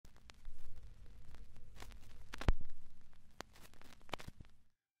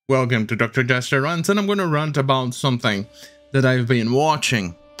Welcome to Dr. Jester Rants, and I'm going to rant about something that I've been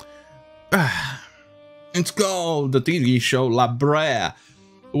watching. It's called the TV show Brea.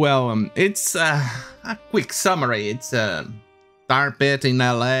 Well, it's a quick summary. It's a tar pit in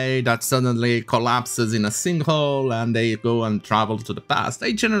LA that suddenly collapses in a sinkhole and they go and travel to the past.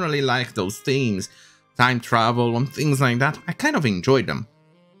 I generally like those themes, time travel and things like that. I kind of enjoy them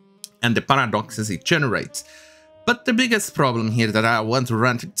and the paradoxes it generates. But the biggest problem here that I want to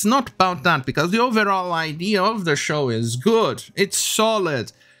rant, it's not about that, because the overall idea of the show is good. It's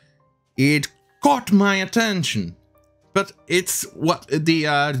solid. It caught my attention. But it's what they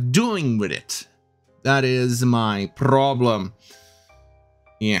are doing with it. That is my problem.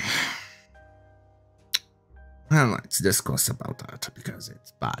 Yeah. Well, let's discuss about that, because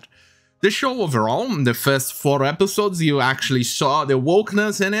it's bad. The show overall, the first 4 episodes, you actually saw the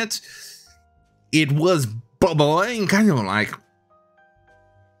wokeness in it. It was bubbling, kind of like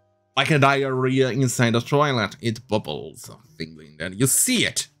a diarrhea inside a toilet. It bubbles, something like that. You see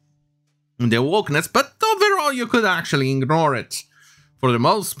it, the wokeness, but overall you could actually ignore it for the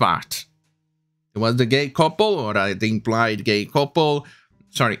most part. It was the gay couple, or the implied gay couple,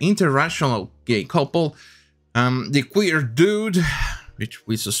 sorry, interracial gay couple, the queer dude, which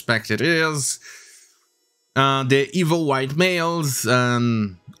we suspect it is, the evil white males,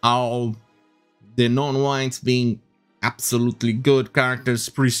 and all the non-whites being absolutely good characters,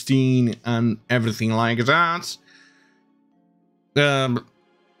 pristine, and everything like that.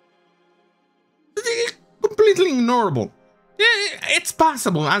 Completely ignorable. It's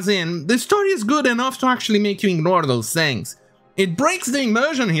possible, as in, the story is good enough to actually make you ignore those things. It breaks the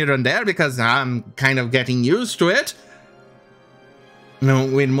immersion here and there, because I'm kind of getting used to it, you know,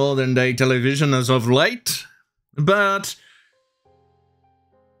 with modern day television as of late, but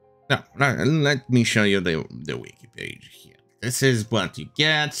no, let me show you the wiki page here. This is what you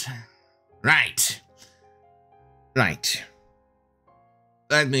get. Right. Let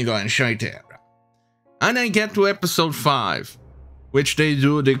me go and show it here. And I get to episode 5, which they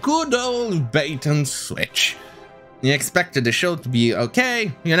do the good old bait and switch. You expected the show to be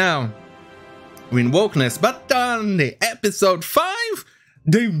okay, you know, with wokeness, but on the episode 5,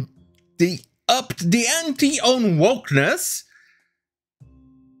 they upped the ante on wokeness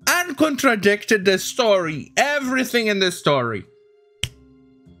and contradicted the story, everything in the story.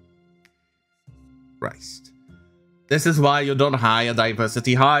 Christ. This is why you don't hire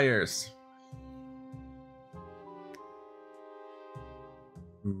diversity hires.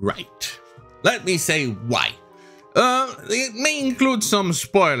 Right. Let me say why. It may include some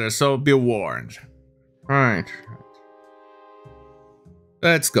spoilers, so be warned. Right.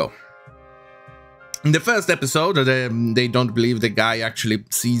 Let's go. In the first episode, they don't believe the guy actually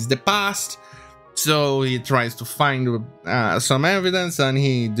sees the past, so he tries to find some evidence, and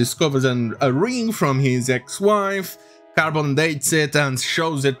he discovers a ring from his ex-wife, carbon dates it, and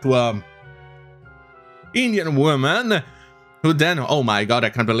shows it to a Indian woman, who then, oh my god, I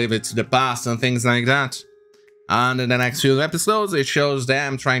can't believe it's the past, and things like that. And in the next few episodes, it shows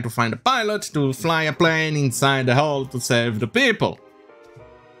them trying to find a pilot to fly a plane inside the hole to save the people.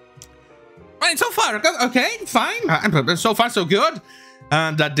 Right, so far, okay, fine. So far, so good.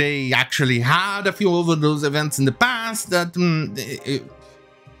 That they actually had a few of those events in the past that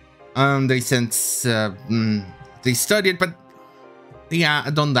they since they studied, but yeah,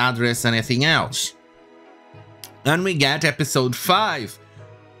 don't address anything else. And we get episode 5.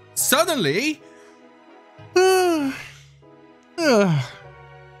 Suddenly,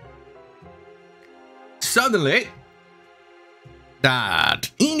 suddenly,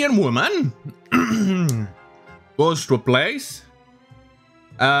 that Indian woman goes to a place,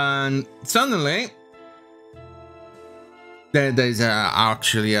 and suddenly there's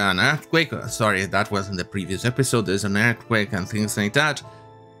actually an earthquake. Sorry, that wasn't the previous episode. There's an earthquake and things like that,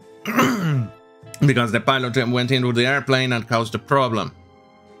 because the pilot went into the airplane and caused a problem,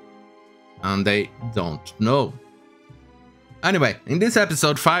 and they don't know. Anyway, in this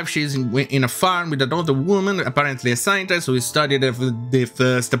episode 5, she's in a farm with another woman, apparently a scientist, who studied the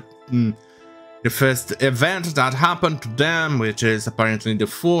first event that happened to them, which is apparently the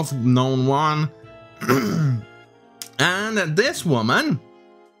 4th known one. And this woman,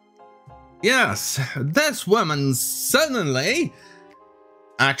 yes, this woman suddenly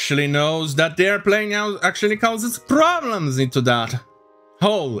actually knows that the airplane actually causes problems into that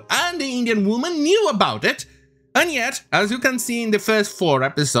hole, and the Indian woman knew about it. And yet, as you can see in the first 4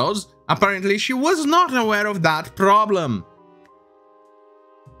 episodes, apparently she was not aware of that problem.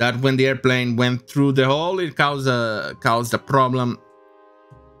 That when the airplane went through the hole, it caused a problem.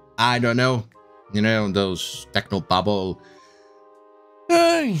 I don't know. You know, those techno bubble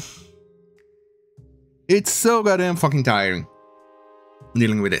Hey. It's so goddamn fucking tiring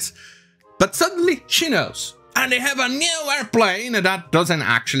dealing with this. But suddenly she knows. And they have a new airplane that doesn't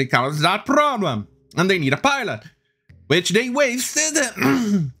actually cause that problem. And they need a pilot. Which they wasted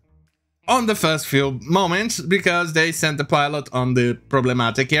on the first few moments because they sent the pilot on the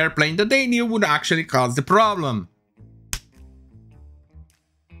problematic airplane that they knew would actually cause the problem.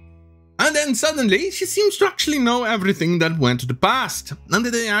 And then suddenly, she seems to actually know everything that went to the past. And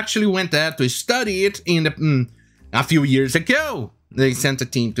they actually went there to study it in the, a few years ago. They sent a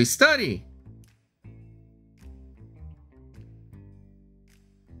team to study.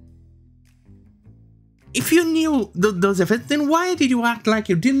 If you knew those events, then why did you act like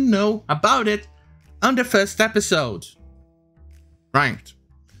you didn't know about it on the first episode? Right.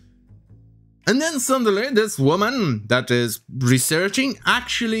 And then suddenly this woman that is researching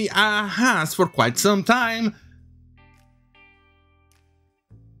actually has for quite some time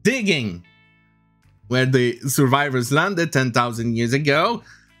digging where the survivors landed 10,000 years ago,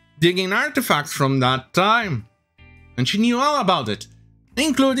 digging artifacts from that time. And she knew all about it,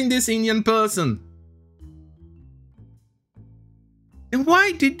 including this Indian person. And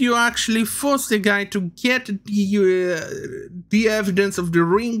why did you actually force the guy to get the evidence of the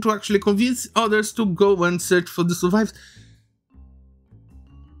ring to actually convince others to go and search for the survivors?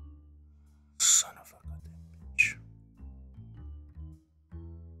 Son of a goddamn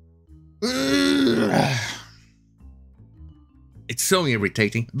bitch. It's so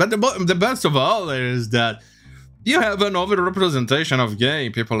irritating. But the best of all is that you have an overrepresentation of gay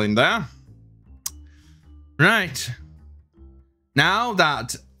people in there. Right. Now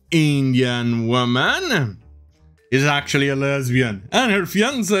that Indian woman is actually a lesbian, and her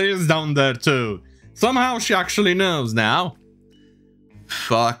fiancé is down there too. Somehow she actually knows now.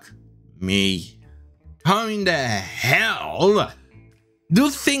 Fuck me. How in the hell do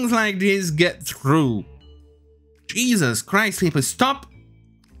things like this get through? Jesus Christ, people, stop.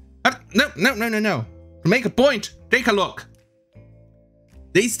 No. To make a point, take a look.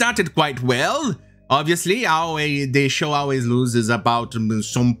 They started quite well. Obviously, the show always loses about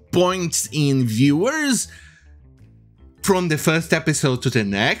some points in viewers from the first episode to the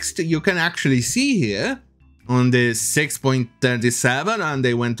next. You can actually see here on the 6.37, and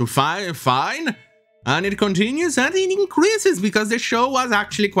they went to 5, fine. And it continues and it increases because the show was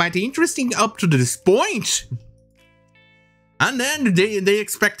actually quite interesting up to this point. And then they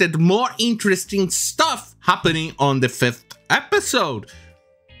expected more interesting stuff happening on the 5th episode,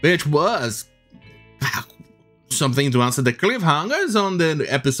 which was something to answer the cliffhangers on the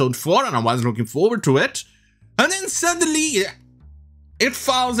episode 4, and I was looking forward to it. And then suddenly it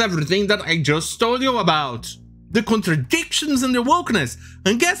follows everything that I just told you about. The contradictions and the wokeness.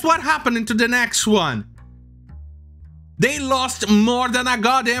 And guess what happened into the next one? They lost more than a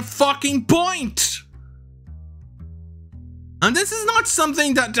goddamn fucking point. And this is not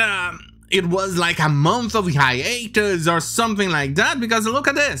something that it was like a month of hiatus or something like that, because look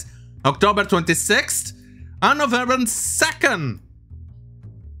at this. October 26th and November 2nd.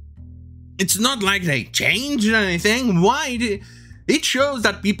 It's not like they changed anything. Why? It shows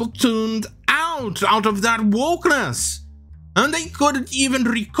that people tuned out of that wokeness. And they couldn't even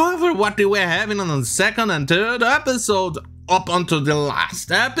recover what they were having on the 2nd and 3rd episode up until the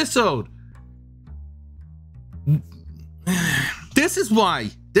last episode. This is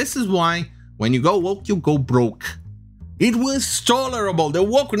why when you go woke, you go broke. It was tolerable. The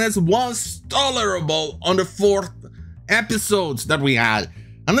wokeness was tolerable on the 4th episodes that we had.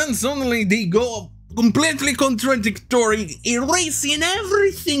 And then suddenly they go completely contradictory, erasing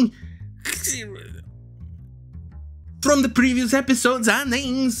everything from the previous episodes, and they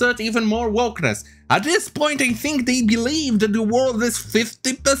insert even more wokeness. At this point, I think they believe that the world is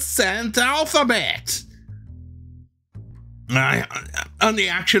 50% alphabet. And they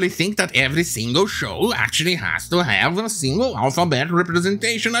actually think that every single show actually has to have a single alphabet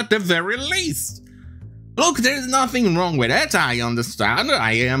representation at the very least. Look, there's nothing wrong with it, I understand.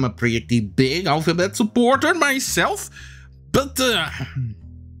 I am a pretty big alphabet supporter myself, but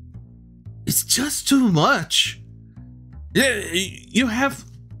it's just too much. You have,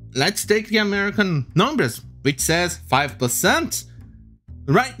 let's take the American numbers, which says 5%.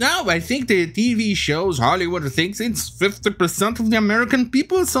 Right now, I think the TV shows, Hollywood thinks it's 50% of the American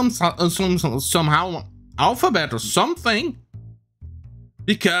people somehow alphabet or something.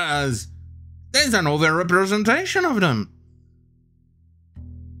 Because there's an overrepresentation of them.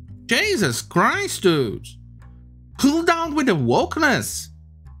 Jesus Christ, dude. Cool down with the wokeness.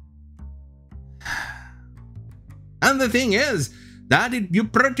 And the thing is that you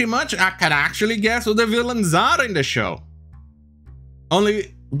pretty much can actually guess who the villains are in the show.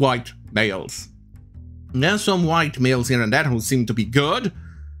 Only white males. There's some white males here and there who seem to be good,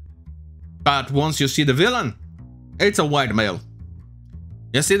 but once you see the villain, it's a white male.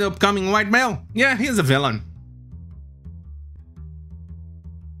 You see the upcoming white male? Yeah, he's a villain.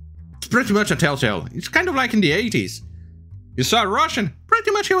 It's pretty much a telltale. It's kind of like in the 80s. You saw a Russian,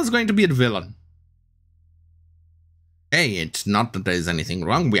 pretty much he was going to be the villain. Hey, it's not that there's anything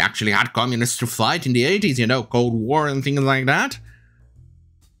wrong. We actually had communists to fight in the 80s, you know, Cold War and things like that.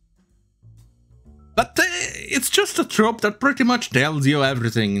 But it's just a trope that pretty much tells you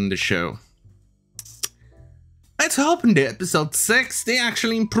everything in the show. Let's hope in the episode 6 they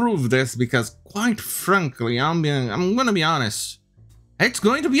actually improve this, because quite frankly, I'm gonna be honest, it's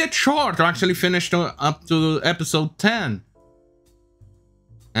going to be a chore to actually finish up to episode 10.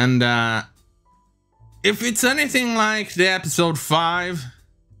 And if it's anything like the episode 5,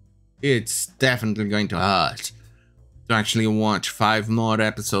 it's definitely going to hurt to actually watch 5 more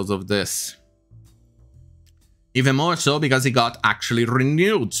episodes of this. Even more so because it got actually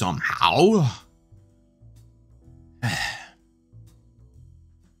renewed somehow.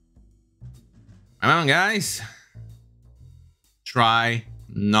 Come on, guys. Try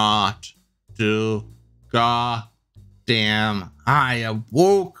not to goddamn hire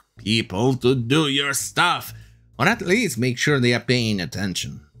woke people to do your stuff. Or at least make sure they are paying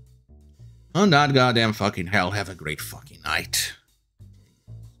attention. On that goddamn fucking hell, have a great fucking night.